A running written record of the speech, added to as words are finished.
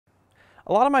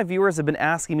A lot of my viewers have been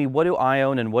asking me what do I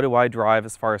own and what do I drive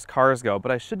as far as cars go,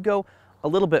 but I should go a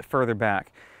little bit further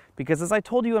back. Because as I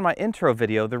told you in my intro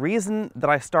video, the reason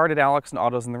that I started Alex and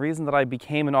Autos and the reason that I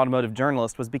became an automotive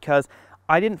journalist was because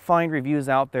I didn't find reviews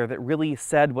out there that really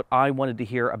said what I wanted to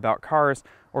hear about cars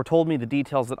or told me the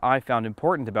details that I found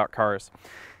important about cars.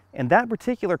 And that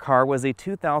particular car was a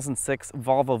 2006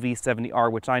 Volvo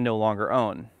V70R, which I no longer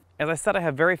own. As I said, I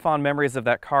have very fond memories of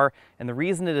that car, and the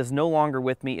reason it is no longer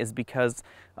with me is because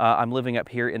I'm living up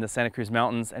here in the Santa Cruz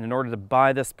Mountains, and in order to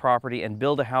buy this property and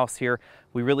build a house here,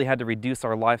 we really had to reduce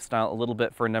our lifestyle a little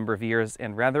bit for a number of years,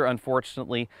 and rather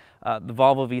unfortunately, the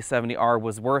Volvo V70R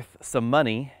was worth some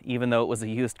money, even though it was a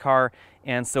used car,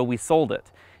 and so we sold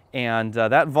it. And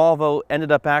that Volvo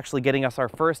ended up actually getting us our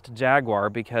first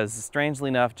Jaguar because, strangely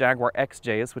enough, Jaguar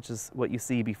XJs, which is what you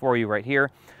see before you right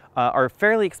here, are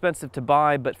fairly expensive to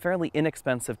buy, but fairly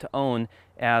inexpensive to own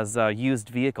as used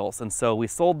vehicles. And so we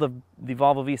sold the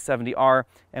Volvo V70R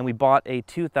and we bought a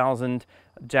 2000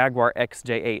 Jaguar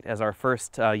XJ8 as our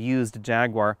first used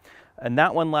Jaguar. And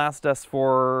that one lasted us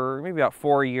for maybe about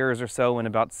 4 years or so and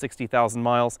about 60,000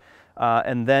 miles.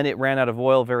 And then it ran out of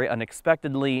oil very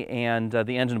unexpectedly and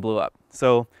the engine blew up.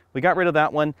 So we got rid of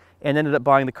that one and ended up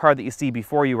buying the car that you see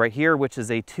before you right here, which is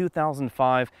a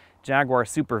 2005 Jaguar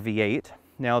Super V8.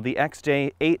 Now the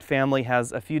XJ8 family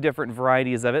has a few different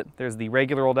varieties of it. There's the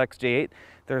regular old XJ8,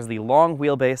 there's the long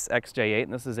wheelbase XJ8,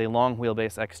 and this is a long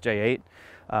wheelbase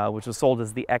XJ8, which was sold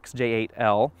as the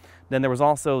XJ8L. Then there was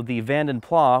also the Van den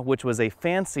Pla, which was a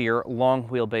fancier long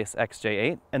wheelbase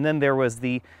XJ8. And then there was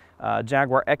the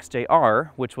Jaguar XJR,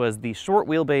 which was the short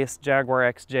wheelbase Jaguar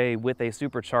XJ with a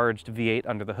supercharged V8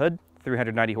 under the hood,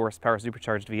 390 horsepower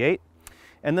supercharged V8.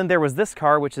 And then there was this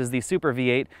car, which is the Super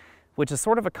V8, which is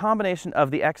sort of a combination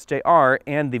of the XJR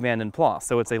and the Van den Pla.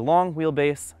 So it's a long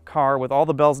wheelbase car with all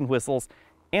the bells and whistles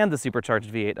and the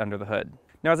supercharged V8 under the hood.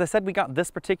 Now, as I said, we got this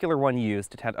particular one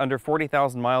used. It had under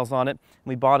 40,000 miles on it.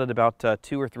 We bought it about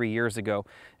 2 or 3 years ago.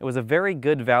 It was a very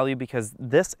good value because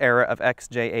this era of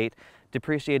XJ8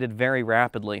 depreciated very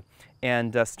rapidly.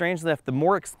 And strangely enough, the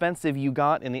more expensive you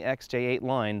got in the XJ8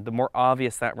 line, the more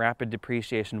obvious that rapid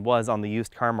depreciation was on the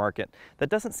used car market. That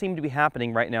doesn't seem to be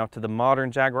happening right now to the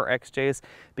modern Jaguar XJs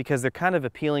because they're kind of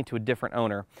appealing to a different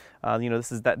owner. You know,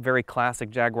 this is that very classic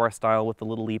Jaguar style with the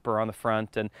little leaper on the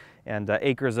front and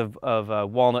acres of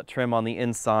walnut trim on the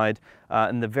inside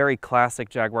and the very classic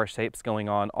Jaguar shapes going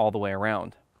on all the way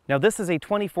around. Now this is a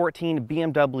 2014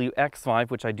 BMW X5,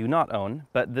 which I do not own,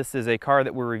 but this is a car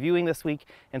that we're reviewing this week,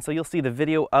 and so you'll see the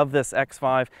video of this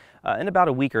X5 in about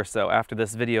a week or so after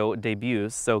this video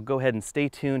debuts, so go ahead and stay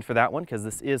tuned for that one because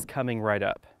this is coming right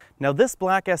up. Now this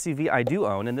black SUV I do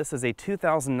own, and this is a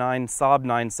 2009 Saab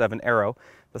 9-7 Aero.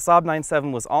 The Saab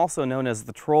 9-7 was also known as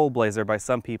the Trailblazer by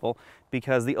some people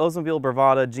because the Oldsmobile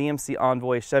Bravada, GMC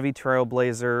Envoy, Chevy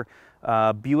Trailblazer,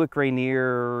 Buick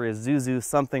Rainier, Isuzu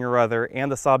something or other,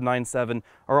 and the Saab 9-7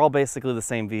 are all basically the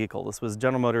same vehicle. This was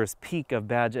General Motors' peak of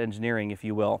badge engineering, if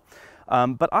you will.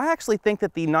 But I actually think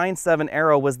that the 9-7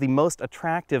 Aero was the most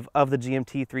attractive of the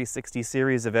GMT 360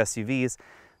 series of SUVs.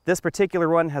 This particular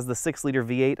one has the 6-liter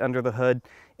V8 under the hood,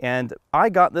 and I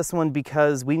got this one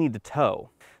because we need to tow.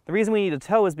 The reason we need to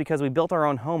tow is because we built our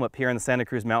own home up here in the Santa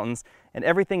Cruz Mountains, and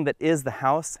everything that is the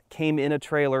house came in a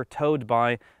trailer towed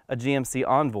by a GMC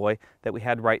Envoy that we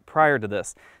had right prior to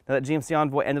this. Now that GMC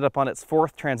Envoy ended up on its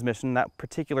 4th transmission. That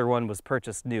particular one was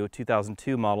purchased new,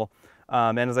 2002 model.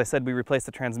 And as I said, we replaced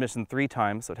the transmission 3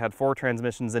 times, so it had 4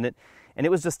 transmissions in it. And it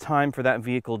was just time for that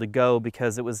vehicle to go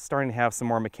because it was starting to have some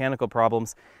more mechanical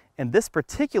problems. And this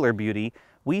particular beauty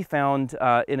we found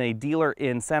in a dealer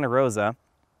in Santa Rosa.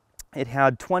 It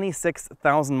had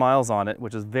 26,000 miles on it,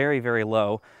 which is very, very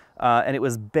low, and it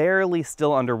was barely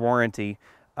still under warranty,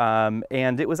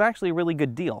 and it was actually a really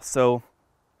good deal. So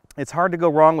it's hard to go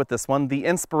wrong with this one. The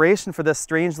inspiration for this,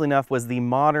 strangely enough, was the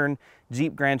modern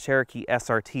Jeep Grand Cherokee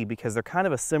SRT because they're kind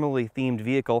of a similarly themed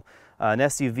vehicle, an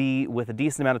SUV with a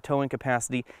decent amount of towing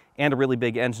capacity and a really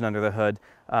big engine under the hood.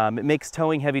 It makes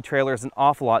towing heavy trailers an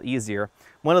awful lot easier.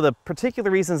 One of the particular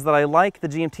reasons that I like the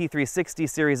GMT 360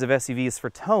 series of SUVs for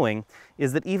towing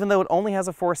is that even though it only has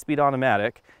a 4-speed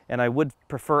automatic, and I would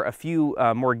prefer a few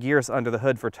more gears under the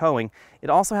hood for towing, it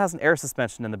also has an air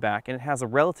suspension in the back, and it has a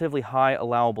relatively high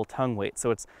allowable tongue weight.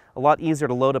 So it's a lot easier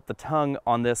to load up the tongue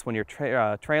on this when you're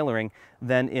trailering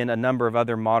than in a number of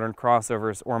other modern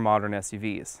crossovers or modern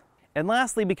SUVs. And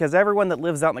lastly, because everyone that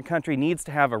lives out in the country needs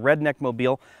to have a redneck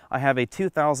mobile, I have a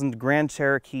 2000 Grand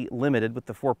Cherokee Limited with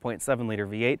the 4.7-liter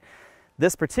V8.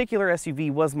 This particular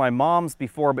SUV was my mom's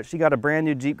before, but she got a brand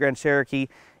new Jeep Grand Cherokee,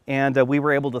 and we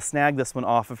were able to snag this one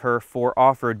off of her for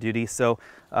off-road duty. So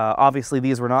obviously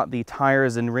these were not the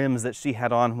tires and rims that she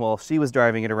had on while she was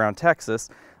driving it around Texas.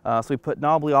 So we put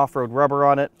knobbly off-road rubber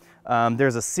on it.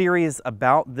 There's a series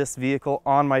about this vehicle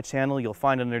on my channel. You'll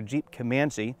find it under Jeep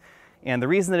Comanche. And the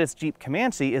reason that it's Jeep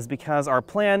Comanche is because our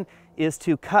plan is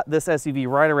to cut this SUV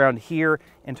right around here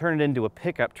and turn it into a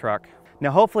pickup truck.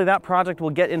 Now hopefully that project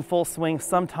will get in full swing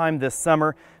sometime this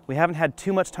summer. We haven't had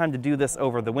too much time to do this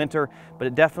over the winter, but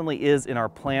it definitely is in our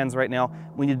plans right now.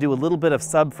 We need to do a little bit of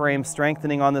subframe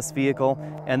strengthening on this vehicle,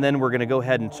 and then we're going to go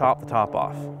ahead and chop the top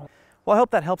off. Well, I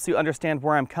hope that helps you understand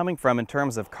where I'm coming from in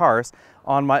terms of cars.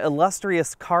 On my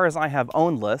illustrious cars I have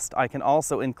owned list, I can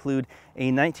also include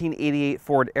a 1988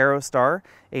 Ford Aerostar,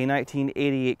 a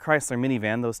 1988 Chrysler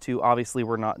minivan. Those two obviously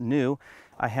were not new.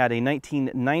 I had a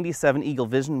 1997 Eagle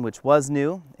Vision, which was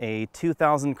new, a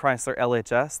 2000 Chrysler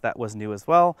LHS, that was new as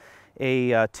well,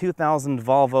 a 2000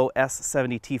 Volvo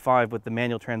S70 T5 with the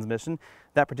manual transmission.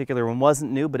 That particular one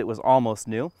wasn't new, but it was almost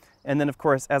new. And then, of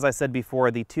course, as I said before,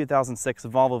 the 2006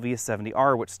 Volvo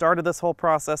V70R, which started this whole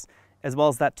process, as well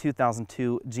as that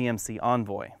 2002 GMC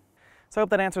Envoy. So I hope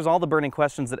that answers all the burning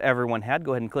questions that everyone had.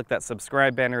 Go ahead and click that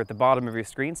subscribe banner at the bottom of your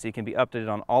screen so you can be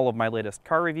updated on all of my latest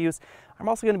car reviews. I'm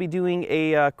also going to be doing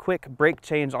a quick brake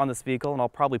change on this vehicle, and I'll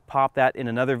probably pop that in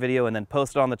another video and then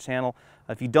post it on the channel.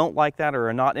 If you don't like that or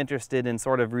are not interested in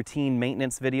sort of routine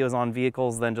maintenance videos on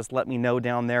vehicles, then just let me know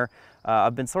down there.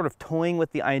 I've been sort of toying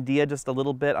with the idea just a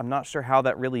little bit. I'm not sure how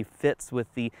that really fits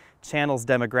with the channel's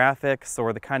demographics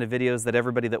or the kind of videos that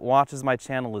everybody that watches my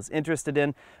channel is interested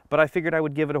in, but I figured I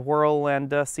would give it a whirl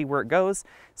and see where it goes.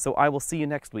 So I will see you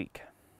next week.